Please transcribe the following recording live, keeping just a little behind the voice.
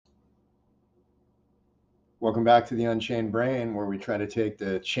Welcome back to the Unchained Brain, where we try to take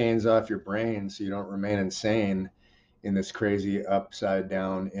the chains off your brain so you don't remain insane in this crazy upside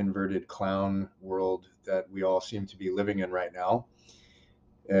down inverted clown world that we all seem to be living in right now.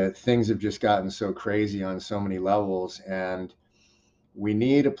 Things have just gotten so crazy on so many levels, and we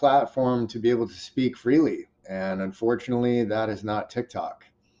need a platform to be able to speak freely. And unfortunately, that is not TikTok.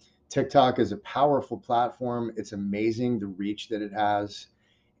 TikTok is a powerful platform. It's amazing the reach that it has,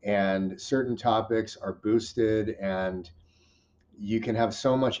 and certain topics are boosted, and you can have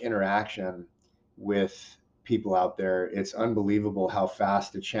so much interaction with people out there. It's unbelievable how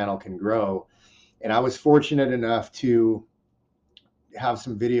fast the channel can grow. And I was fortunate enough to have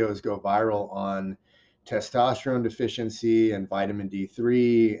some videos go viral on testosterone deficiency and vitamin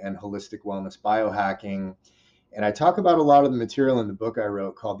D3 and holistic wellness biohacking. And I talk about a lot of the material in the book I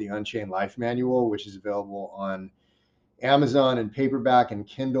wrote called The Unchained Life Manual, which is available on Amazon and paperback and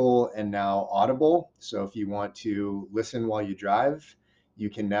Kindle and now Audible. So if you want to listen while you drive, you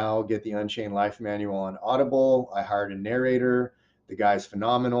can now get the Unchained Life Manual on Audible. I hired a narrator. The guy's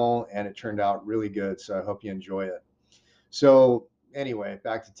phenomenal and it turned out really good. So I hope you enjoy it. So anyway,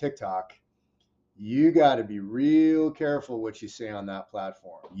 back to TikTok. You got to be real careful what you say on that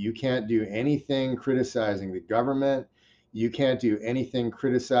platform. You can't do anything criticizing the government. You can't do anything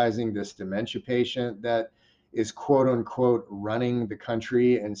criticizing this dementia patient that is quote unquote running the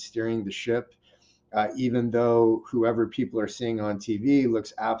country and steering the ship, even though whoever people are seeing on TV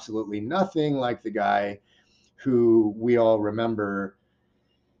looks absolutely nothing like the guy who we all remember,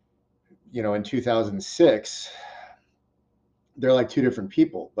 in 2006. They're like two different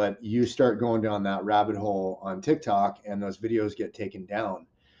people, but you start going down that rabbit hole on TikTok and those videos get taken down.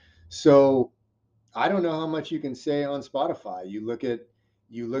 So I don't know how much you can say on Spotify. You look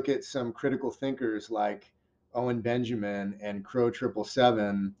at some critical thinkers like Owen Benjamin and Crow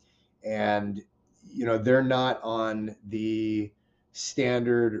 777, and they're not on the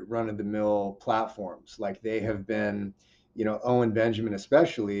standard run of the mill platforms like they have been. Owen Benjamin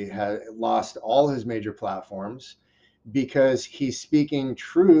especially has lost all his major platforms because he's speaking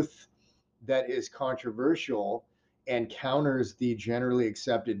truth that is controversial and counters the generally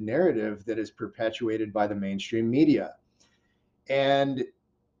accepted narrative that is perpetuated by the mainstream media. And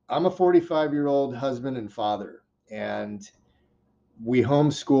I'm a 45-year-old husband and father, and we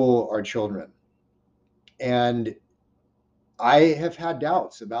homeschool our children. And I have had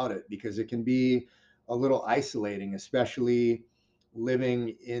doubts about it because it can be a little isolating, especially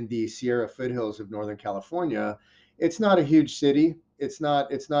living in the Sierra foothills of Northern California. It's not a huge city. It's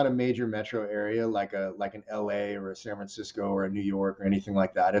not a major metro area like an LA or a San Francisco or a New York or anything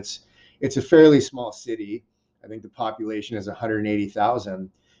like that. It's a fairly small city. I think the population is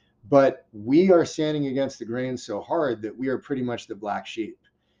 180,000, but we are standing against the grain so hard that we are pretty much the black sheep.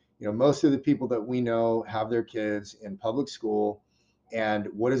 Most of the people that we know have their kids in public school, and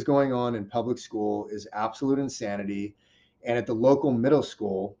what is going on in public school is absolute insanity. And at the local middle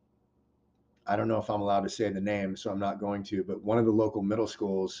school, I don't know if I'm allowed to say the name, so I'm not going to, but one of the local middle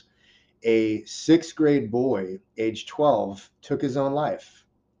schools, a sixth grade boy, age 12, took his own life.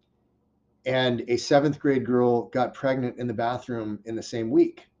 And a seventh grade girl got pregnant in the bathroom in the same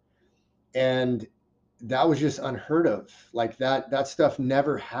week. And that was just unheard of. Like that stuff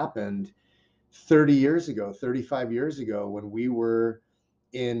never happened 30 years ago, 35 years ago, when we were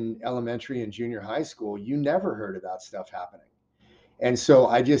in elementary and junior high school. You never heard of that stuff happening. And so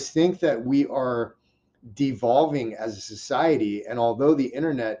I just think that we are devolving as a society. And although the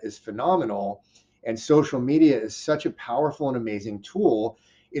internet is phenomenal and social media is such a powerful and amazing tool,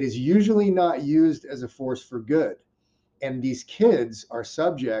 it is usually not used as a force for good. And these kids are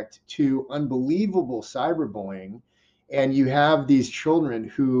subject to unbelievable cyberbullying. And you have these children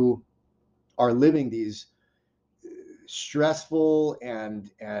who are living these stressful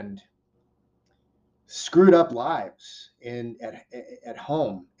and screwed up lives at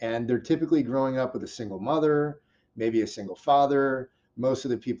home, and they're typically growing up with a single mother, maybe a single father. Most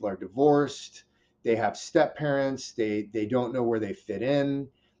of the people are divorced. They have step parents. They don't know where they fit in,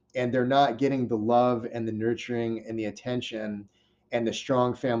 and they're not getting the love and the nurturing and the attention and the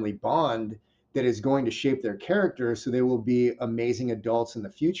strong family bond that is going to shape their character so they will be amazing adults in the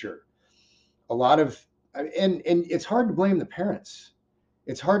future. A lot of and it's hard to blame the parents.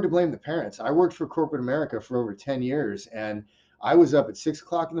 It's hard to blame the parents. I worked for corporate America for over 10 years, and I was up at 6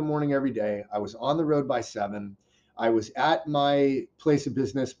 o'clock in the morning every day. I was on the road by 7. I was at my place of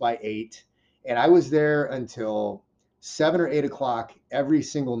business by 8, and I was there until 7 or 8 o'clock every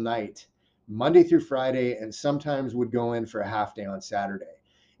single night, Monday through Friday, and sometimes would go in for a half day on Saturday.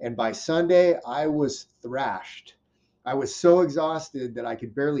 And by Sunday, I was thrashed. I was so exhausted that I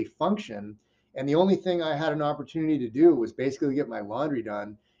could barely function. And the only thing I had an opportunity to do was basically get my laundry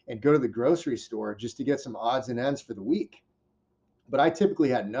done and go to the grocery store just to get some odds and ends for the week. But I typically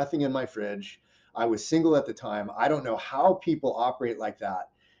had nothing in my fridge. I was single at the time. I don't know how people operate like that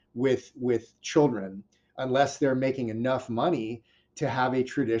with children unless they're making enough money to have a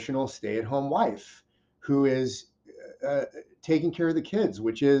traditional stay-at-home wife who is uh, taking care of the kids,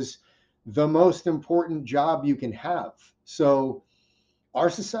 which is the most important job you can have. So our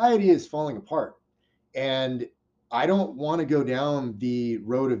society is falling apart. And I don't want to go down the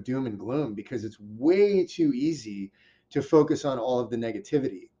road of doom and gloom because it's way too easy to focus on all of the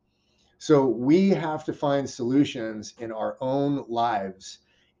negativity. So we have to find solutions in our own lives.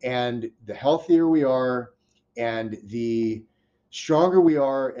 And the healthier we are and the stronger we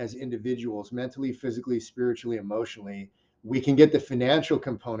are as individuals, mentally, physically, spiritually, emotionally, we can get the financial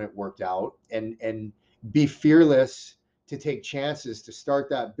component worked out and be fearless to take chances to start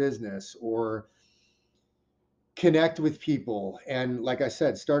that business or connect with people. And like I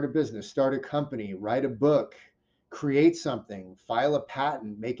said, start a business, start a company, write a book, create something, file a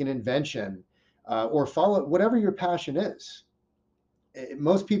patent, make an invention, or follow whatever your passion is.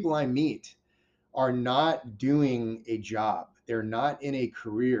 Most people I meet are not doing a job, they're not in a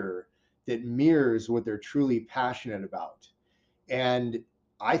career that mirrors what they're truly passionate about. And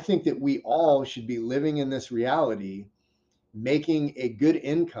I think that we all should be living in this reality, making a good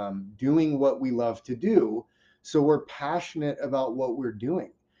income, doing what we love to do. So we're passionate about what we're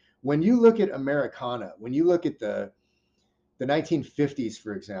doing. When you look at Americana, when you look at the 1950s,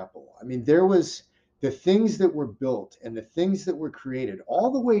 for example, I mean, there was the things that were built and the things that were created,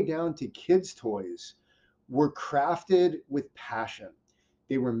 all the way down to kids' toys, were crafted with passion.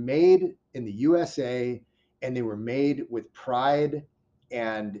 They were made in the USA and they were made with pride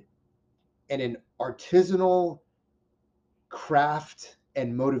and an artisanal craft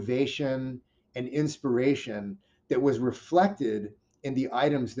and motivation and inspiration that was reflected in the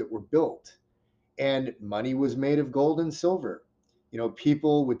items that were built. And money was made of gold and silver. You know,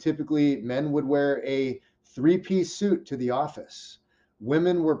 people would typically, men would wear a three-piece suit to the office.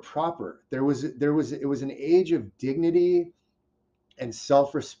 Women were proper. It was an age of dignity and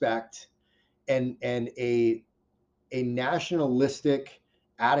self-respect and a nationalistic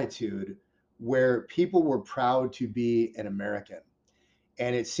attitude where people were proud to be an American.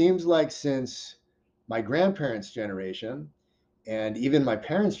 And it seems like since my grandparents' generation and even my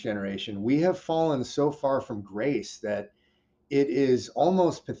parents' generation, we have fallen so far from grace that it is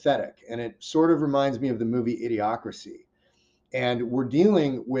almost pathetic. And it sort of reminds me of the movie Idiocracy. And we're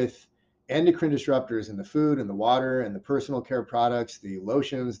dealing with endocrine disruptors in the food and the water and the personal care products, the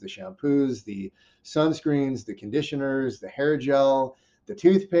lotions, the shampoos, the sunscreens, the conditioners, the hair gel, the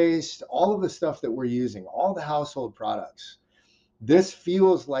toothpaste, all of the stuff that we're using, all the household products. This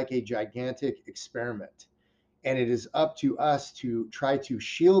feels like a gigantic experiment, and it is up to us to try to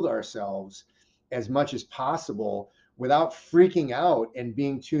shield ourselves as much as possible without freaking out and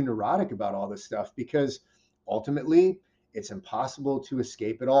being too neurotic about all this stuff, because ultimately it's impossible to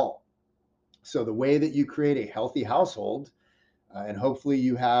escape it all. So the way that you create a healthy household, and hopefully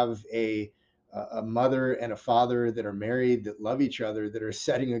you have a mother and a father that are married, that love each other, that are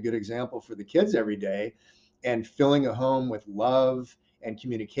setting a good example for the kids every day, and filling a home with love and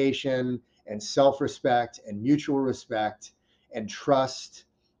communication and self-respect and mutual respect and trust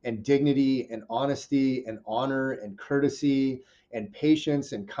and dignity and honesty and honor and courtesy and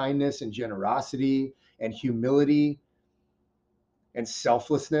patience and kindness and generosity and humility and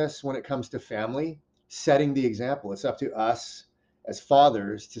selflessness when it comes to family, setting the example. It's up to us as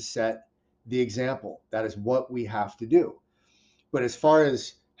fathers to set the example. That is what we have to do. But as far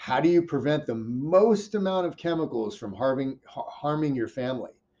as how do you prevent the most amount of chemicals from harming your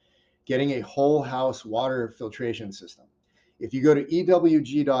family, getting a whole house water filtration system. If you go to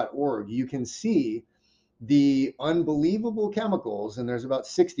ewg.org, you can see the unbelievable chemicals, and there's about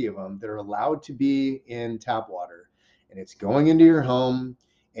 60 of them that are allowed to be in tap water. And it's going into your home,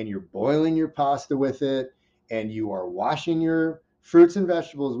 and you're boiling your pasta with it, and you are washing your fruits and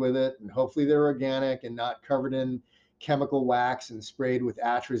vegetables with it, and hopefully they're organic and not covered in chemical wax and sprayed with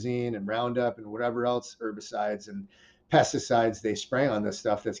atrazine and Roundup and whatever else herbicides and pesticides they spray on this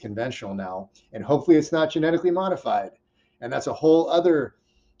stuff that's conventional now. And hopefully it's not genetically modified. And that's a whole other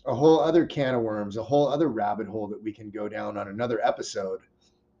can of worms, a whole other rabbit hole that we can go down on another episode.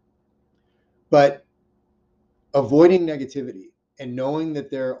 But avoiding negativity and knowing that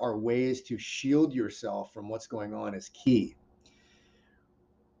there are ways to shield yourself from what's going on is key.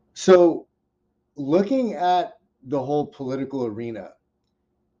 So, looking at the whole political arena,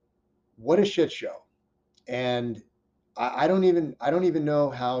 what a shit show. And I don't even know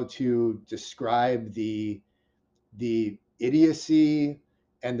how to describe the idiocy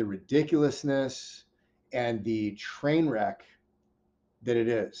and the ridiculousness and the train wreck that it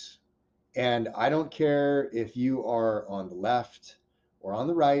is. And I don't care if you are on the left or on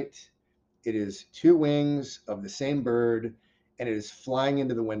the right, it is two wings of the same bird and it is flying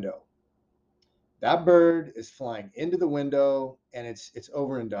into the window. That bird is flying into the window and it's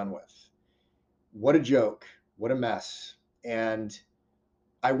over and done with. What a joke. What a mess. And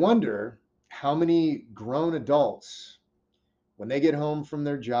I wonder how many grown adults, when they get home from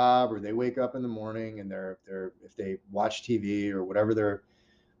their job or they wake up in the morning and they're if they watch TV or whatever they're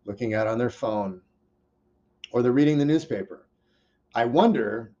looking at on their phone or they're reading the newspaper, I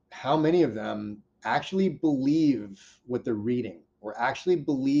wonder how many of them actually believe what they're reading or actually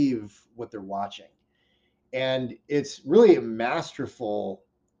believe what they're watching. And it's really a masterful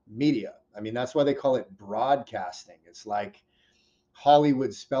media. I mean, that's why they call it broadcasting. It's like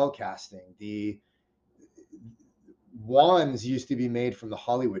Hollywood spell casting. The wands used to be made from the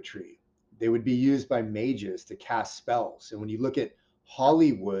Hollywood tree. They would be used by mages to cast spells. And when you look at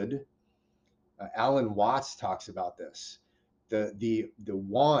Hollywood, Alan Watts talks about this. The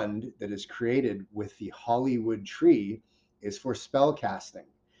wand that is created with the Hollywood tree is for spell casting.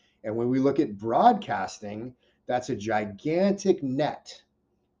 And when we look at broadcasting, that's a gigantic net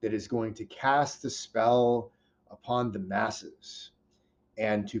that is going to cast the spell upon the masses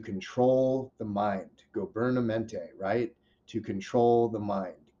and to control the mind. Gobernamente, right? To control the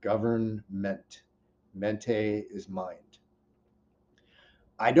mind. Government. Mente is mind.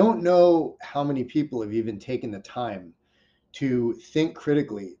 I don't know how many people have even taken the time to think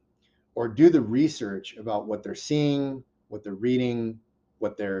critically or do the research about what they're seeing, what they're reading,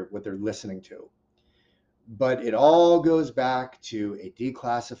 what they're listening to. But it all goes back to a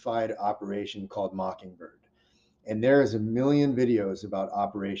declassified operation called Mockingbird. And there is a million videos about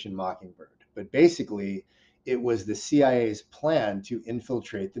Operation Mockingbird. But basically, it was the CIA's plan to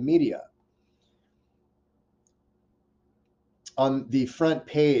infiltrate the media. On the front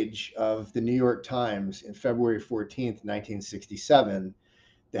page of the New York Times in February 14th, 1967,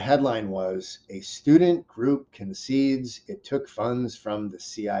 the headline was, "A student group concedes it took funds from the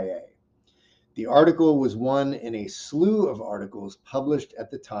CIA." The article was one in a slew of articles published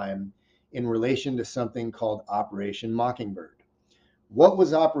at the time in relation to something called Operation Mockingbird. What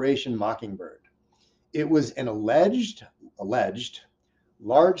was Operation Mockingbird? It was an alleged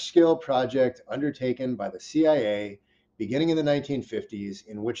large-scale project undertaken by the CIA beginning in the 1950s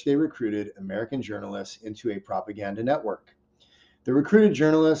in which they recruited American journalists into a propaganda network. The recruited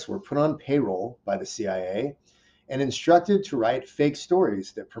journalists were put on payroll by the CIA and instructed to write fake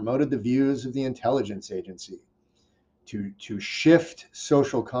stories that promoted the views of the intelligence agency to shift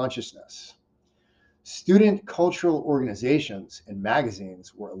social consciousness. Student cultural organizations and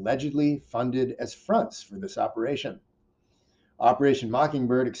magazines were allegedly funded as fronts for this operation. Operation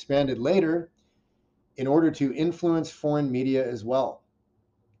Mockingbird expanded later in order to influence foreign media as well.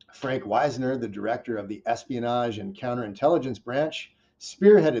 Frank Wisner, the director of the Espionage and Counterintelligence Branch,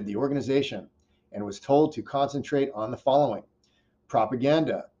 spearheaded the organization and was told to concentrate on the following: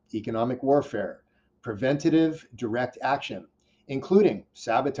 propaganda, economic warfare, preventative direct action, including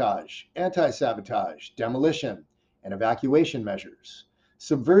sabotage, anti-sabotage, demolition, and evacuation measures,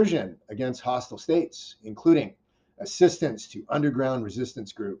 subversion against hostile states, including assistance to underground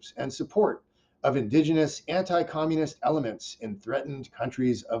resistance groups and support of indigenous anti-communist elements in threatened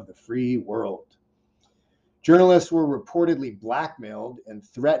countries of the free world. Journalists were reportedly blackmailed and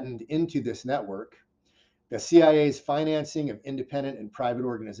threatened into this network. The CIA's financing of independent and private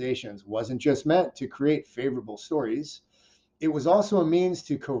organizations wasn't just meant to create favorable stories, it was also a means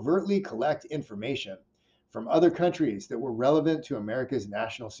to covertly collect information from other countries that were relevant to America's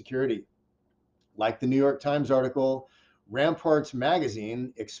national security. Like the New York Times article, Ramparts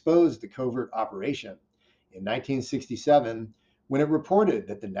magazine exposed the covert operation in 1967 when it reported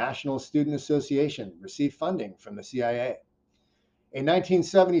that the National Student Association received funding from the CIA. A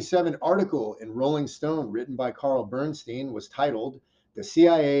 1977 article in Rolling Stone written by Carl Bernstein was titled "The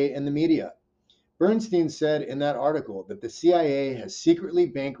CIA and the Media." Bernstein said in that article that the CIA has secretly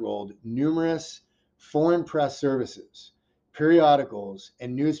bankrolled numerous foreign press services, periodicals,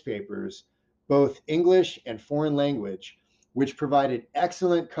 and newspapers, both English and foreign language, which provided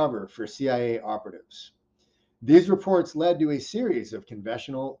excellent cover for CIA operatives. These reports led to a series of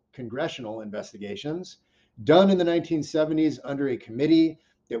congressional investigations done in the 1970s under a committee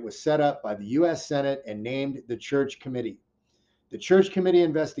that was set up by the US Senate and named the Church Committee. The Church Committee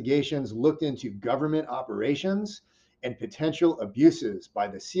investigations looked into government operations and potential abuses by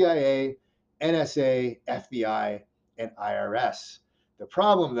the CIA, NSA, FBI, and IRS. The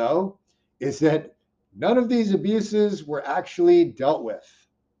problem, though, is that none of these abuses were actually dealt with.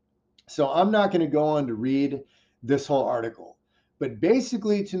 So I'm not going to go on to read this whole article, but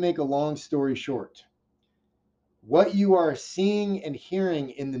basically, to make a long story short, what you are seeing and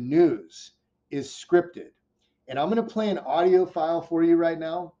hearing in the news is scripted. And I'm going to play an audio file for you right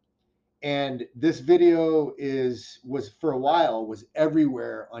now. And this video was for a while was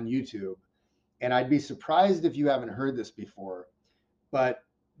everywhere on YouTube. And I'd be surprised if you haven't heard this before, but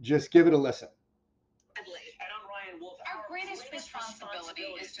just give it a listen. Our greatest responsibility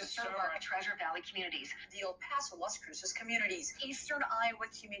is to serve our Treasure Valley communities, the El Paso, Las Cruces communities, Eastern Iowa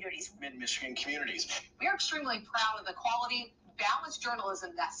communities, Mid-Michigan communities. We are extremely proud of the quality, balanced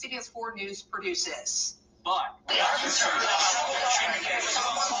journalism that CBS 4 News produces. But we are concerned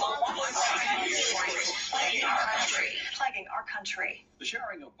plaguing our country. The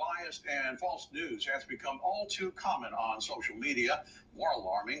sharing of biased and false news has become all too common on social media. More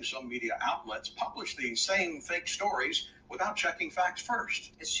alarming, some media outlets publish these same fake stories without checking facts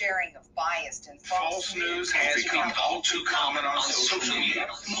first. The sharing of biased and false news has become all too common on social media.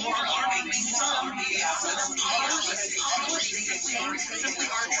 More alarming, some media outlets simply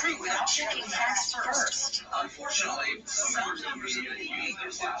aren't true without checking facts first. Unfortunately, some members of the media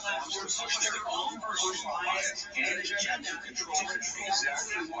platforms push their own personal bias and agenda to control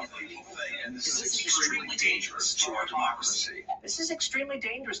exactly what people think. And this is extremely dangerous to our democracy. This is extremely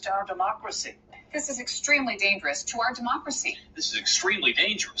dangerous to our democracy. This is extremely dangerous to our democracy. This is extremely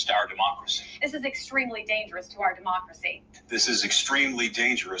dangerous to our democracy. This is extremely dangerous to our democracy. This is extremely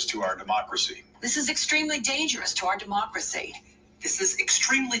dangerous to our democracy. This is extremely dangerous to our democracy. This is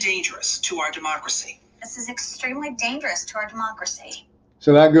extremely dangerous to our democracy. This is extremely dangerous to our democracy.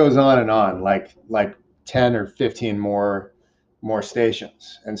 So that goes on, like 10 or 15 more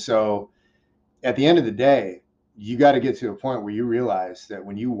stations. And so at the end of the day, you got to get to a point where you realize that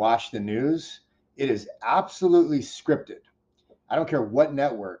when you watch the news, it is absolutely scripted. I don't care what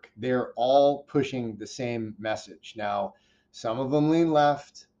network, they're all pushing the same message. Now, some of them lean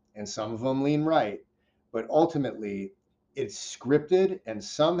left and some of them lean right, but ultimately it's scripted, and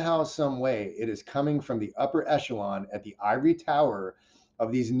somehow, some way, it is coming from the upper echelon at the ivory tower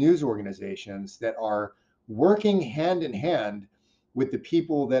of these news organizations that are working hand in hand with the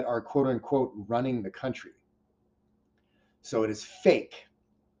people that are quote unquote running the country. So it is fake.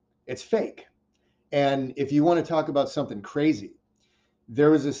 It's fake. And if you want to talk about something crazy,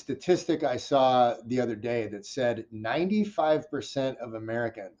 there was a statistic I saw the other day that said 95% of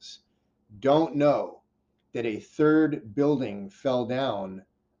Americans don't know that a third building fell down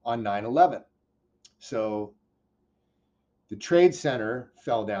on 9/11. So the Trade Center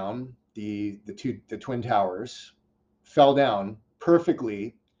fell down, the Twin Towers fell down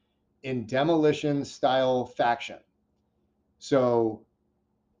perfectly in demolition style faction. So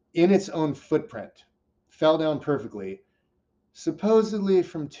in its own footprint, fell down perfectly, supposedly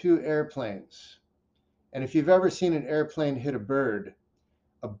from two airplanes. And if you've ever seen an airplane hit a bird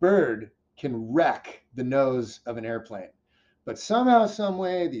can wreck the nose of an airplane. But somehow, some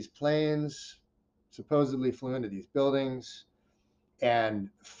way, these planes supposedly flew into these buildings, and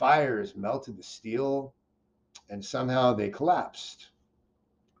fires melted the steel, and somehow they collapsed.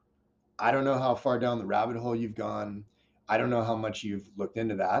 I don't know how far down the rabbit hole you've gone. I don't know how much you've looked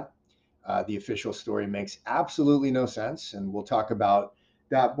into that. The official story makes absolutely no sense, and we'll talk about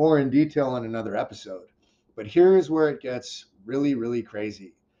that more in detail on another episode. But here's where it gets really, really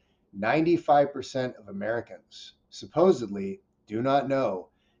crazy. 95% of Americans supposedly do not know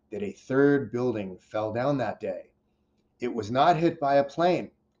that a third building fell down that day. It was not hit by a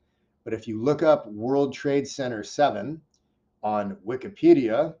plane, but if you look up World Trade Center 7 on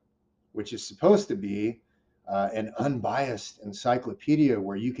Wikipedia, which is supposed to be an unbiased encyclopedia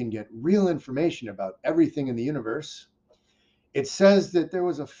where you can get real information about everything in the universe, it says that there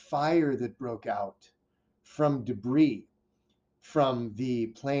was a fire that broke out from debris from the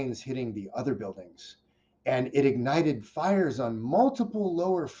planes hitting the other buildings. And it ignited fires on multiple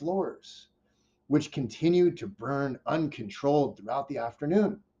lower floors, which continued to burn uncontrolled throughout the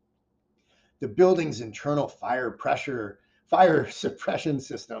afternoon. The building's internal fire suppression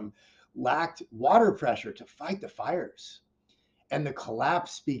system lacked water pressure to fight the fires. And the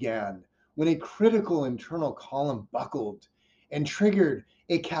collapse began when a critical internal column buckled and triggered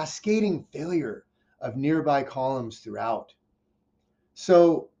a cascading failure of nearby columns throughout.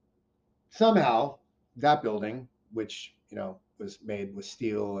 So somehow that building, which was made with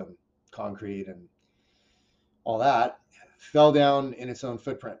steel and concrete and all that, fell down in its own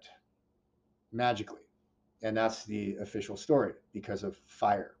footprint magically. And that's the official story, because of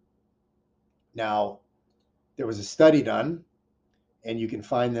fire. Now, There was a study done, and you can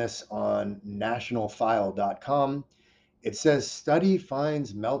find this on nationalfile.com. It says study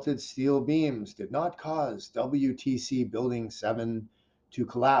finds melted steel beams did not cause WTC Building 7 to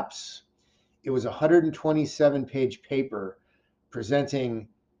collapse. It was a 127-page paper presenting,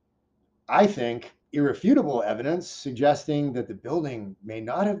 I think, irrefutable evidence suggesting that the building may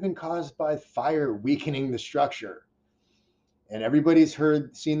not have been caused by fire weakening the structure. And everybody's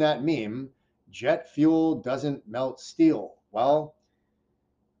seen that meme, jet fuel doesn't melt steel. Well,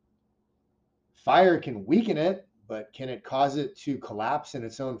 fire can weaken it, but can it cause it to collapse in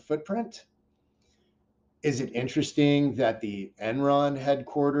its own footprint? Is it interesting that the Enron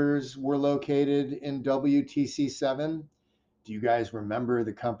headquarters were located in WTC 7? Do you guys remember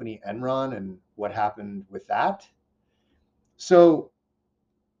the company Enron and what happened with that? So,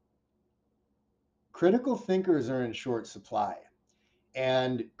 critical thinkers are in short supply,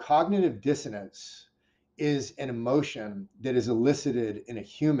 and cognitive dissonance is an emotion that is elicited in a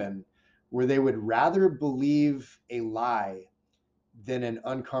human where they would rather believe a lie than an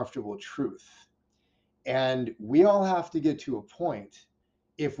uncomfortable truth. And we all have to get to a point,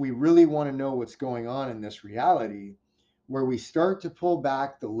 if we really want to know what's going on in this reality, where we start to pull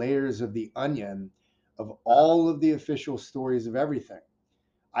back the layers of the onion of all of the official stories of everything.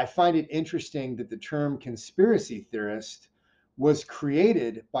 I find it interesting that the term conspiracy theorist was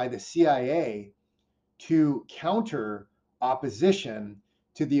created by the CIA to counter opposition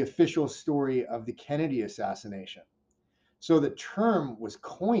to the official story of the Kennedy assassination. So the term was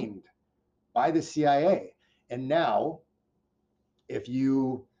coined by the CIA. And now, if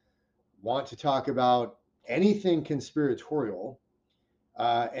you want to talk about anything conspiratorial,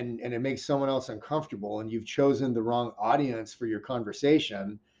 and it makes someone else uncomfortable, and you've chosen the wrong audience for your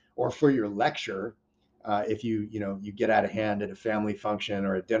conversation or for your lecture, if you get out of hand at a family function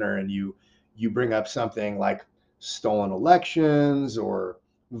or a dinner, and you bring up something like stolen elections or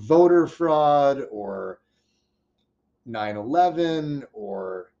voter fraud or 9/11,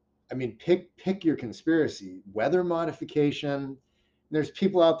 or I mean, pick your conspiracy, weather modification. There's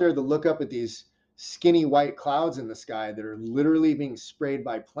people out there that look up at these skinny white clouds in the sky that are literally being sprayed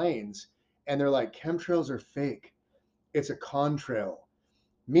by planes, and they're like, chemtrails are fake. It's a contrail.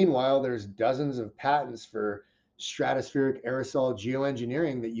 Meanwhile, there's dozens of patents for stratospheric aerosol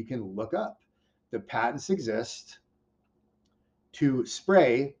geoengineering that you can look up. The patents exist to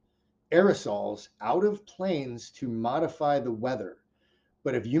spray aerosols out of planes to modify the weather.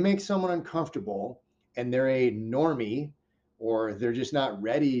 But if you make someone uncomfortable and they're a normie, or they're just not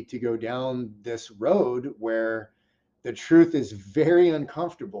ready to go down this road where the truth is very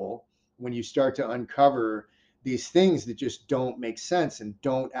uncomfortable, when you start to uncover these things that just don't make sense and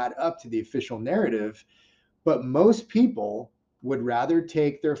don't add up to the official narrative. But most people would rather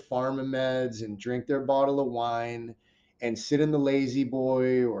take their pharma meds and drink their bottle of wine and sit in the lazy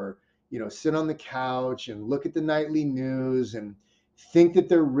boy, or sit on the couch and look at the nightly news and think that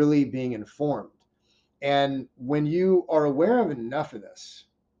they're really being informed. And when you are aware of enough of this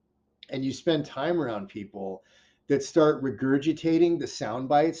and you spend time around people that start regurgitating the sound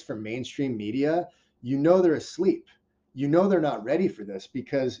bites from mainstream media, they're asleep. They're not ready for this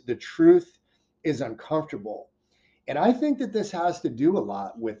because the truth is uncomfortable. And I think that this has to do a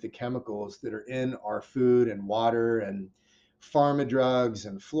lot with the chemicals that are in our food and water, and pharma drugs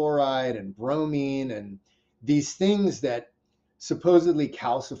and fluoride and bromine and these things that supposedly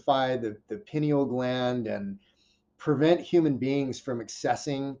calcify the pineal gland and prevent human beings from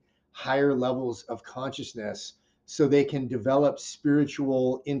accessing higher levels of consciousness so they can develop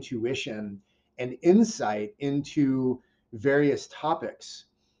spiritual intuition and insight into various topics.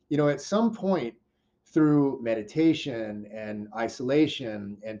 At some point, through meditation and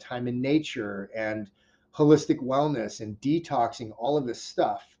isolation and time in nature and holistic wellness and detoxing, all of this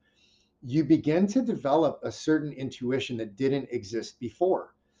stuff, you begin to develop a certain intuition that didn't exist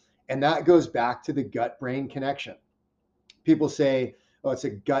before. And that goes back to the gut brain connection. People say, oh, it's a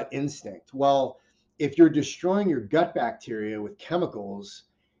gut instinct. Well, if you're destroying your gut bacteria with chemicals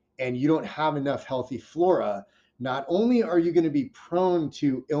and you don't have enough healthy flora, not only are you going to be prone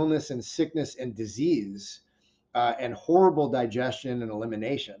to illness and sickness and disease, and horrible digestion and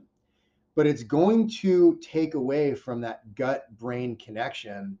elimination, but it's going to take away from that gut brain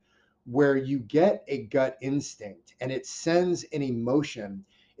connection where you get a gut instinct and it sends an emotion,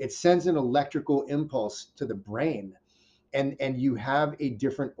 it sends an electrical impulse to the brain, and you have a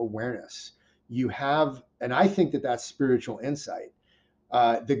different awareness. And I think that that's spiritual insight.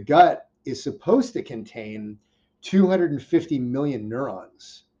 The gut is supposed to contain 250 million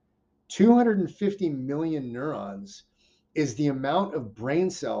neurons. 250 million neurons is the amount of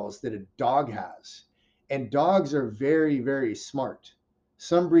brain cells that a dog has. And dogs are very, very smart.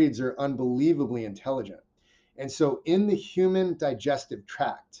 Some breeds are unbelievably intelligent. And so in the human digestive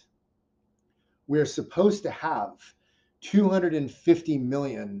tract, we're supposed to have 250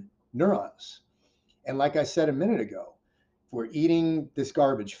 million neurons. And like I said a minute ago, if we're eating this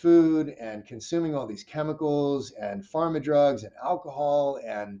garbage food and consuming all these chemicals and pharma drugs and alcohol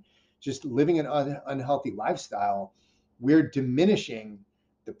and just living an unhealthy lifestyle, we're diminishing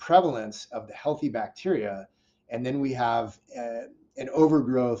the prevalence of the healthy bacteria. And then we have an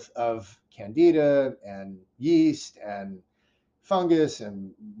overgrowth of candida and yeast and fungus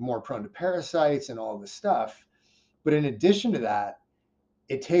and more prone to parasites and all this stuff. But in addition to that,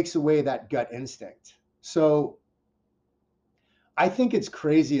 it takes away that gut instinct. So I think it's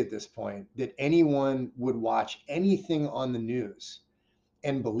crazy at this point that anyone would watch anything on the news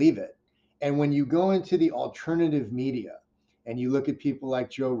and believe it. And when you go into the alternative media and you look at people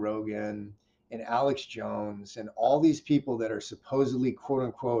like Joe Rogan and Alex Jones and all these people that are supposedly quote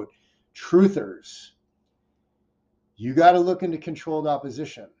unquote truthers, you got to look into controlled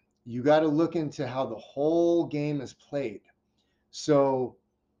opposition. You got to look into how the whole game is played. So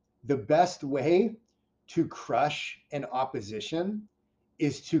the best way to crush an opposition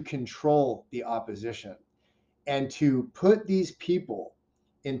is to control the opposition and to put these people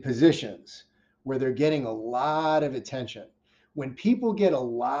in positions where they're getting a lot of attention. When people get a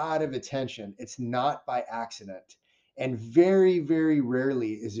lot of attention, it's not by accident. And very, very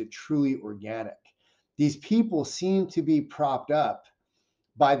rarely is it truly organic. These people seem to be propped up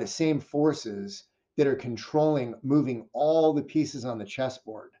by the same forces that are controlling, moving all the pieces on the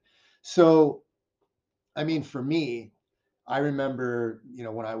chessboard. So, I mean, for me, I remember,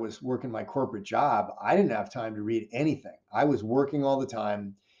 when I was working my corporate job, I didn't have time to read anything. I was working all the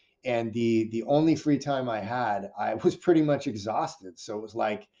time. And the only free time I had, I was pretty much exhausted. So it was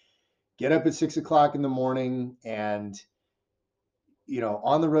like, get up at 6 o'clock in the morning and,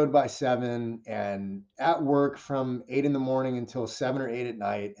 on the road by 7 and at work from 8 in the morning until 7 or 8 at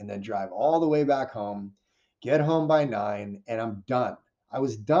night, and then drive all the way back home, get home by 9, and I'm done. I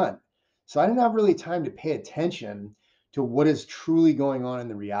was done. So I didn't have really time to pay attention to what is truly going on in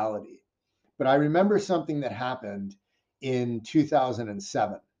the reality. But I remember something that happened in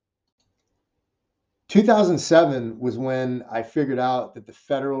 2007. 2007 was when I figured out that the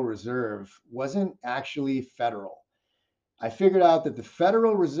Federal Reserve wasn't actually federal. I figured out that the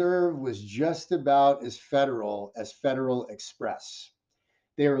Federal Reserve was just about as federal as Federal Express.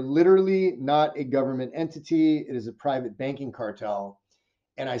 They are literally not a government entity. It is a private banking cartel.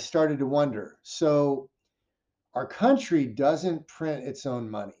 And I started to wonder, so our country doesn't print its own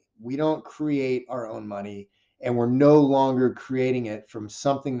money. We don't create our own money, and we're no longer creating it from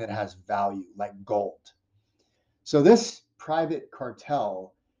something that has value, like gold. So this private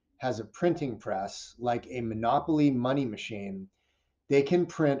cartel has a printing press like a monopoly money machine. They can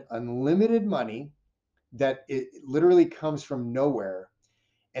print unlimited money that it literally comes from nowhere.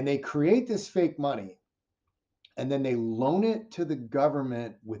 And they create this fake money and then they loan it to the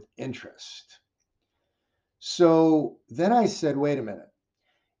government with interest. So then I said, wait a minute.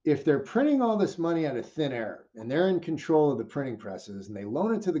 If they're printing all this money out of thin air and they're in control of the printing presses and they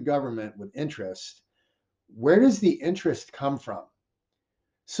loan it to the government with interest, where does the interest come from?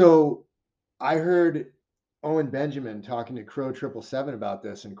 So I heard Owen Benjamin talking to Crow 777 about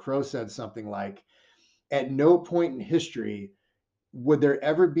this, and Crow said something like, at no point in history would there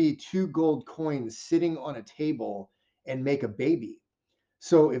ever be two gold coins sitting on a table and make a baby.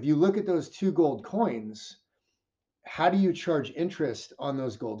 So if you look at those two gold coins, how do you charge interest on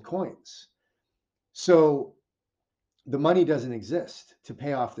those gold coins? So the money doesn't exist to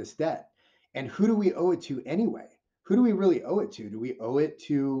pay off this debt. And who do we owe it to anyway? Who do we really owe it to? Do we owe it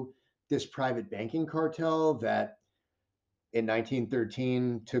to this private banking cartel that in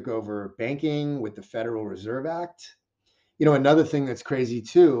 1913 took over banking with the Federal Reserve Act? Another thing that's crazy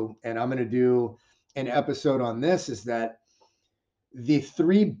too, and I'm going to do an episode on this, is that the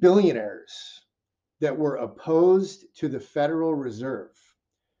three billionaires that were opposed to the Federal Reserve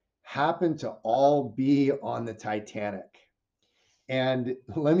happened to all be on the Titanic. And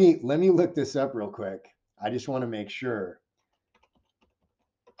let me look this up real quick. I just want to make sure.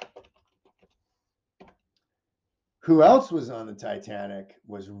 Who else was on the Titanic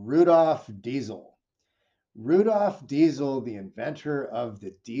was Rudolf Diesel. Rudolf Diesel, the inventor of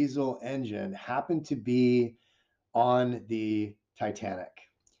the diesel engine, happened to be on the Titanic.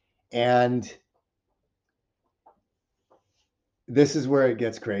 And this is where it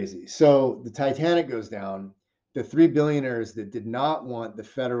gets crazy. So the Titanic goes down. The three billionaires that did not want the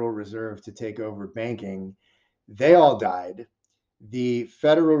Federal Reserve to take over banking, they all died. the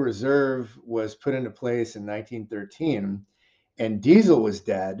Federal Reserve was put into place in 1913, and diesel was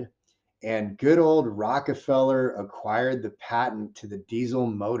dead. And good old Rockefeller acquired the patent to the diesel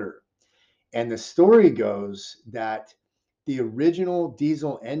motor. And the story goes that the original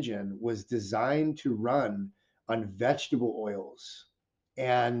diesel engine was designed to run on vegetable oils,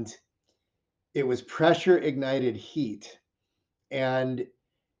 and it was pressure ignited heat. And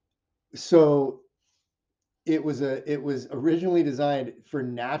so it was originally designed for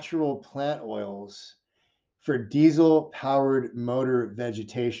natural plant oils for diesel powered motor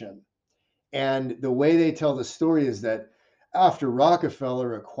vegetation. And the way they tell the story is that after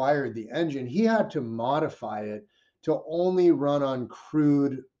Rockefeller acquired the engine, he had to modify it to only run on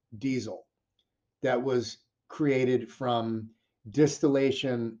crude diesel that was created from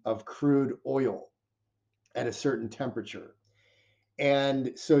distillation of crude oil at a certain temperature.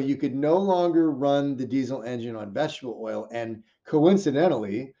 And so you could no longer run the diesel engine on vegetable oil. And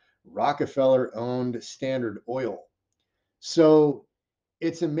coincidentally, Rockefeller owned Standard Oil. So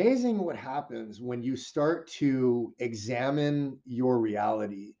it's amazing what happens when you start to examine your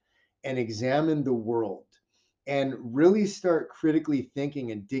reality and examine the world and really start critically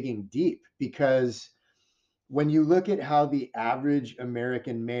thinking and digging deep. Because when you look at how the average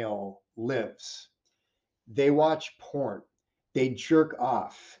American male lives, they watch porn, they jerk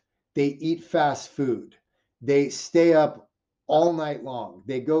off, they eat fast food, they stay up all night long,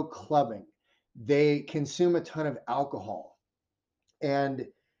 they go clubbing, they consume a ton of alcohol, and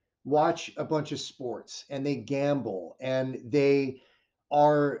watch a bunch of sports, and they gamble, and they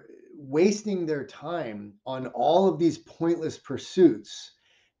are wasting their time on all of these pointless pursuits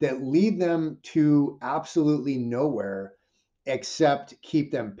that lead them to absolutely nowhere except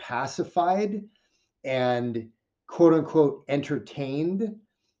keep them pacified and quote unquote entertained.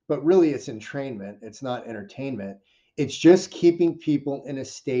 But really it's entrainment, it's not entertainment. It's just keeping people in a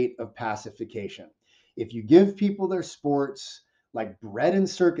state of pacification. If you give people their sports like bread and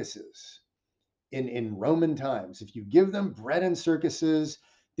circuses in Roman times, if you give them bread and circuses,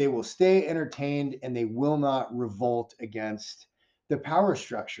 they will stay entertained and they will not revolt against the power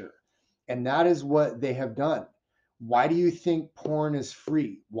structure. And that is what they have done. Why do you think porn is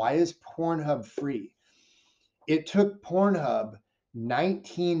free? Why is Pornhub free? It took Pornhub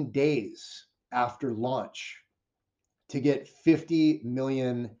 19 days after launch to get 50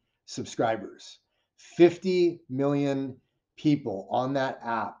 million subscribers. 50 million people on that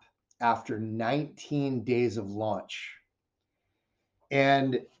app after 19 days of launch.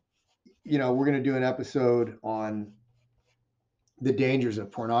 And, you know, we're going to do an episode on the dangers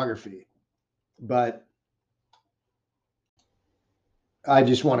of pornography. But I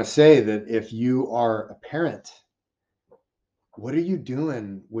just want to say that if you are a parent, what are you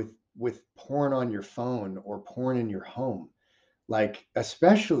doing with porn on your phone or porn in your home? Like,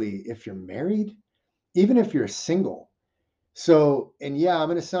 especially if you're married, even if you're single. So, and yeah, I'm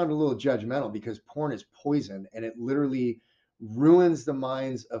going to sound a little judgmental because porn is poison and it literally ruins the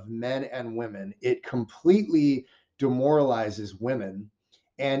minds of men and women. It completely demoralizes women,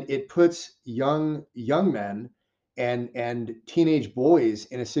 and it puts young men and teenage boys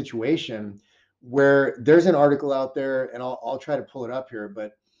in a situation where there's an article out there, and I'll try to pull it up here,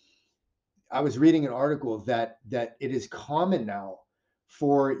 but I was reading an article that it is common now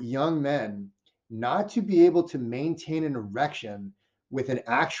for young men not to be able to maintain an erection with an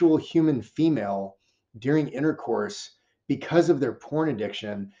actual human female during intercourse because of their porn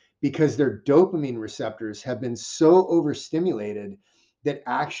addiction, because their dopamine receptors have been so overstimulated that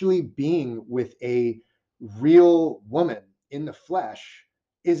actually being with a real woman in the flesh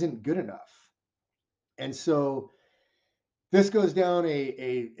isn't good enough. And so this goes down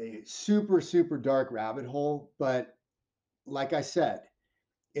a super, super dark rabbit hole. But like I said,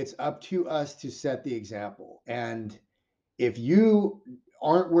 it's up to us to set the example. And if you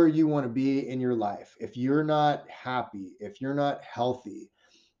aren't where you want to be in your life, if you're not happy, if you're not healthy,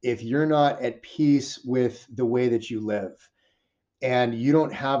 if you're not at peace with the way that you live, and you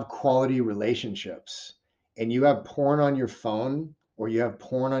don't have quality relationships, and you have porn on your phone or you have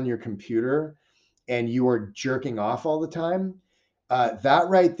porn on your computer, and you are jerking off all the time, that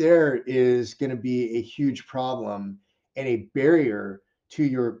right there is going to be a huge problem and a barrier to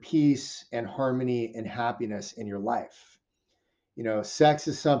your peace and harmony and happiness in your life. You know, sex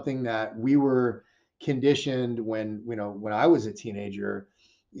is something that we were conditioned when, you know, when I was a teenager.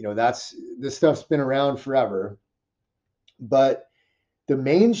 You know, that's, this stuff's been around forever, but the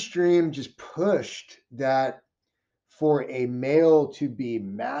mainstream just pushed that for a male to be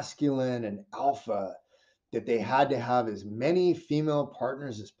masculine and alpha, that they had to have as many female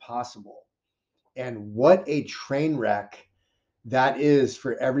partners as possible. And what a train wreck that is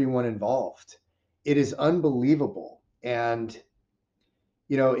for everyone involved. It is unbelievable. And,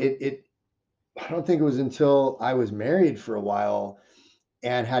 I don't think it was until I was married for a while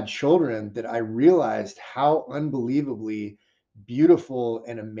and had children that I realized how unbelievably beautiful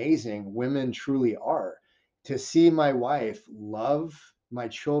and amazing women truly are. To see my wife love my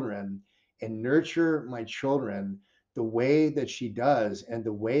children and nurture my children the way that she does and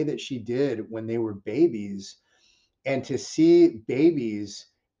the way that she did when they were babies, and to see babies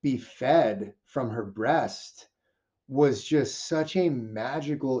be fed from her breast was just such a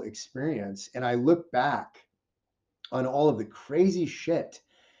magical experience. And I look back on all of the crazy shit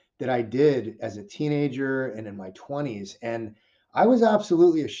that I did as a teenager and in my 20s. And I was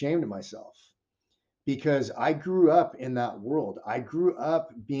absolutely ashamed of myself because I grew up in that world. I grew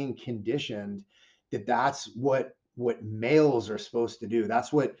up being conditioned that that's what males are supposed to do.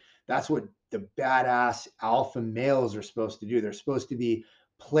 That's what the badass alpha males are supposed to do. They're supposed to be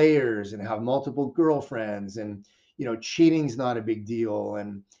players and have multiple girlfriends, and cheating's not a big deal,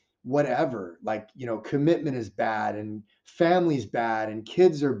 and whatever. Like, commitment is bad, and family's bad, and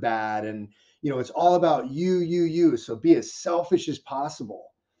kids are bad, and it's all about you. So be as selfish as possible.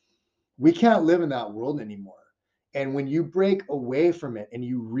 We can't live in that world anymore. And when you break away from it and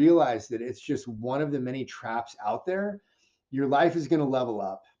you realize that it's just one of the many traps out there, your life is going to level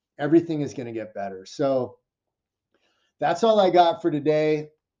up. Everything is going to get better. So that's all I got for today.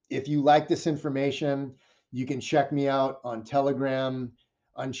 If you like this information, you can check me out on Telegram,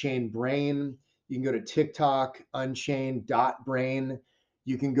 Unchained Brain. You can go to TikTok, unchained.brain.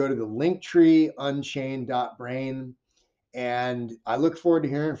 You can go to the link tree, unchained.brain. And I look forward to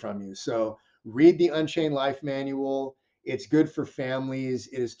hearing from you. So read the Unchained Life Manual. It's good for families.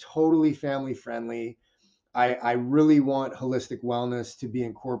 It is totally family friendly. I really want holistic wellness to be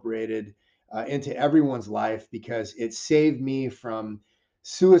incorporated into everyone's life because it saved me from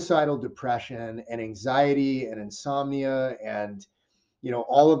suicidal depression and anxiety and insomnia and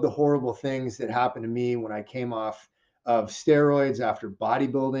all of the horrible things that happened to me when I came off of steroids after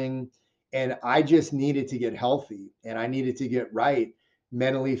bodybuilding. And I just needed to get healthy, and I needed to get right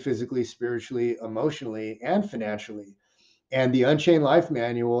mentally, physically, spiritually, emotionally, and financially. And the Unchained Life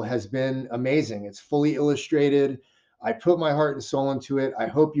Manual has been amazing. It's fully illustrated. I put my heart and soul into it. I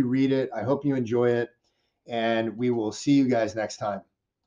hope you read it. I hope you enjoy it. And we will see you guys next time.